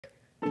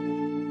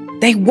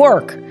They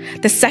work.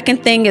 The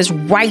second thing is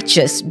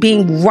righteous,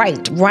 being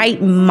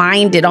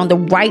right-minded, on the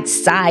right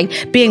side,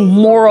 being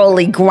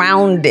morally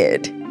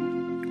grounded.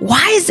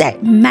 Why does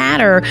that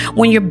matter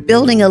when you're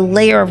building a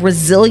layer of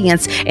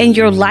resilience in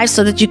your life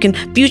so that you can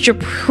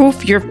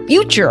future-proof your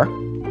future?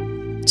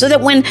 So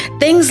that when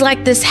things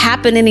like this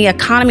happen in the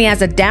economy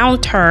as a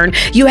downturn,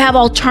 you have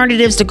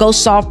alternatives to go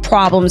solve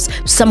problems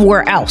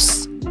somewhere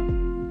else.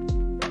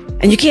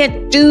 And you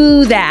can't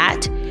do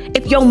that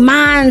if your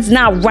mind's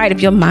not right.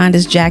 If your mind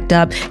is jacked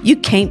up, you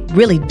can't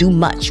really do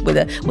much with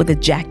a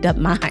jacked up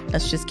mind.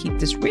 Let's just keep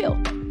this real.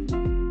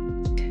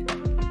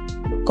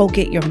 Go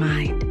get your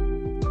mind.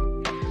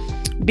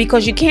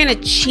 Because you can't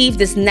achieve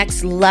this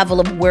next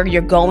level of where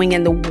you're going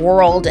in the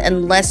world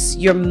unless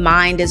your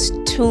mind is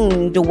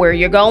tuned to where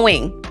you're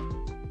going.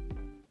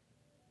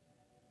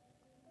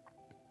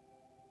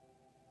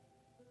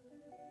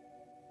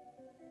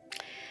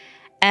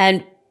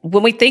 And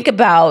when we think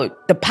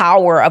about the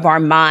power of our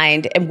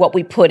mind and what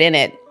we put in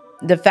it,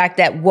 the fact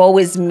that woe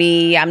is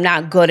me, I'm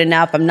not good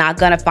enough, I'm not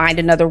going to find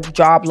another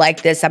job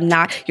like this,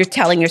 you're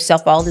telling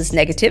yourself all this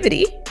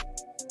negativity.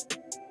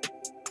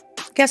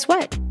 Guess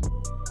what?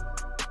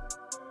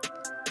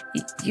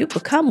 You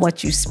become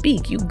what you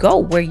speak. You go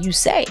where you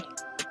say.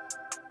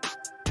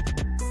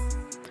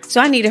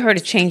 So I needed her to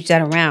change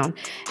that around.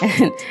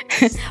 And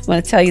I'm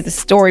going to tell you the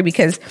story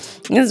because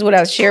this is what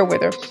I shared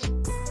with her.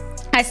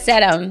 I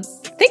said,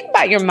 think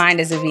about your mind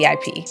as a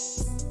VIP.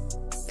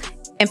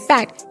 In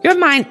fact, your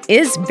mind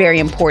is very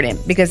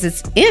important because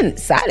it's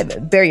inside of a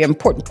very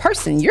important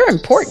person. You're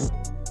important.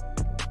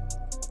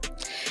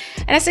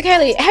 And I said,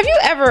 Kaylee, have you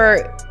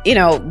ever,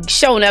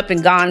 shown up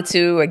and gone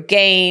to a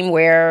game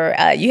where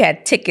you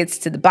had tickets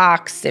to the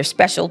box? They're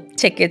special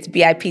tickets,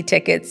 VIP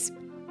tickets,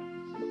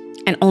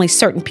 and only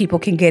certain people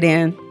can get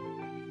in?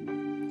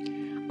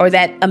 Or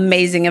that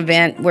amazing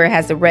event where it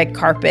has the red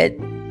carpet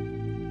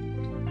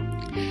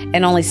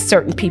and only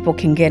certain people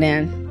can get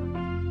in?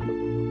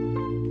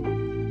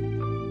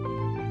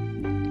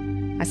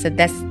 I said,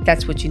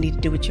 that's what you need to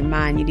do with your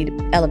mind. You need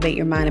to elevate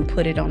your mind and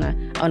put it on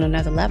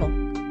another level.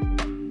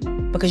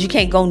 Because you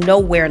can't go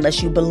nowhere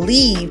unless you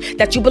believe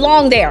that you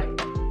belong there.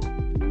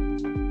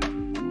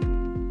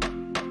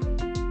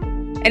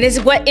 And it's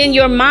what in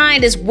your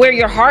mind is where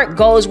your heart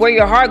goes. Where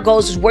your heart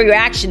goes is where your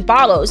action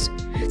follows.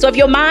 So if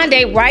your mind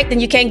ain't right, then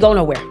you can't go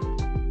nowhere.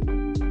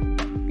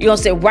 You're going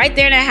to sit right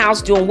there in the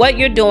house doing what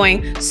you're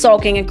doing,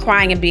 sulking and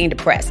crying and being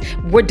depressed.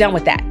 We're done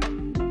with that.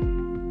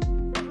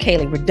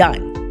 Kaylee, we're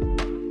done.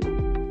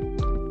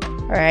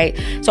 All right.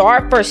 So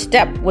our first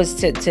step was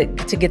to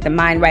get the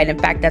mind right. In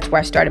fact, that's where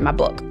I started my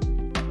book.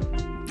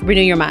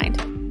 Renew your mind.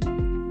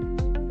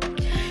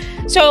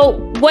 So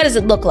what does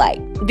it look like?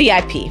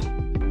 VIP.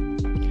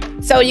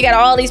 So you got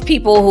all these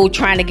people who are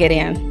trying to get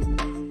in.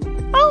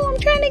 Oh, I'm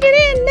trying to get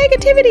in.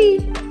 Negativity.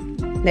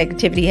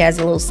 Negativity has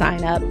a little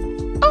sign up.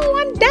 Oh,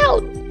 I'm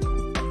doubt.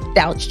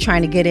 Doubt's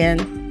trying to get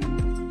in.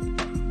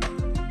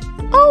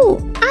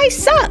 Oh, I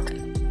suck.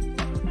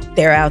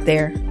 They're out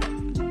there.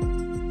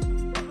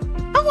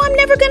 Oh, I'm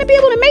never going to be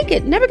able to make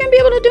it. Never going to be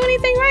able to do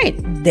anything right.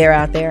 They're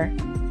out there.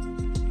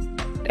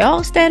 They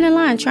all stand in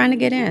line trying to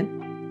get in.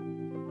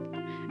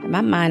 And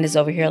my mind is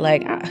over here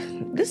like,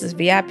 this is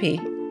VIP.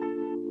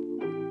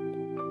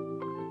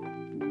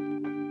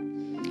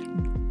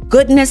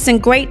 Goodness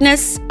and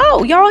greatness.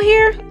 Oh, y'all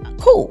here?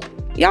 Cool.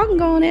 Y'all can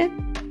go on in.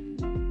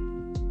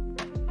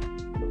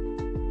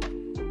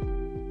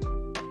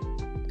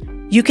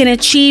 You can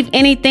achieve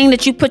anything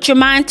that you put your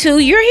mind to.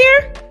 You're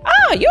here?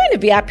 Oh, you're in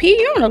the VIP.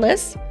 You're on the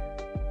list.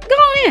 Go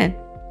on in.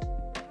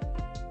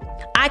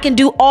 I can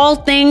do all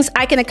things.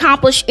 I can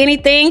accomplish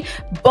anything.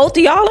 Both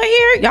of y'all are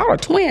here. Y'all are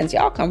twins.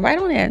 Y'all come right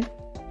on in.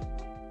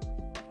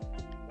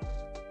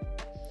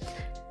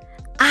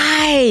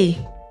 I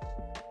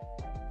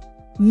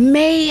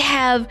may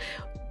have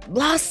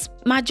lost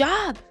my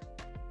job,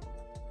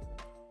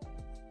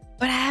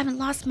 but I haven't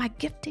lost my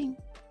gifting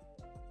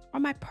or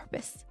my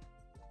purpose.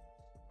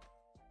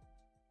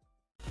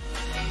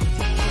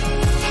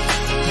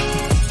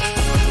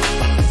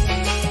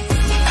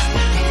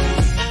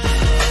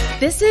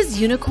 This is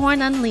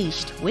Unicorn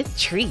Unleashed with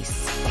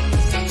Trice.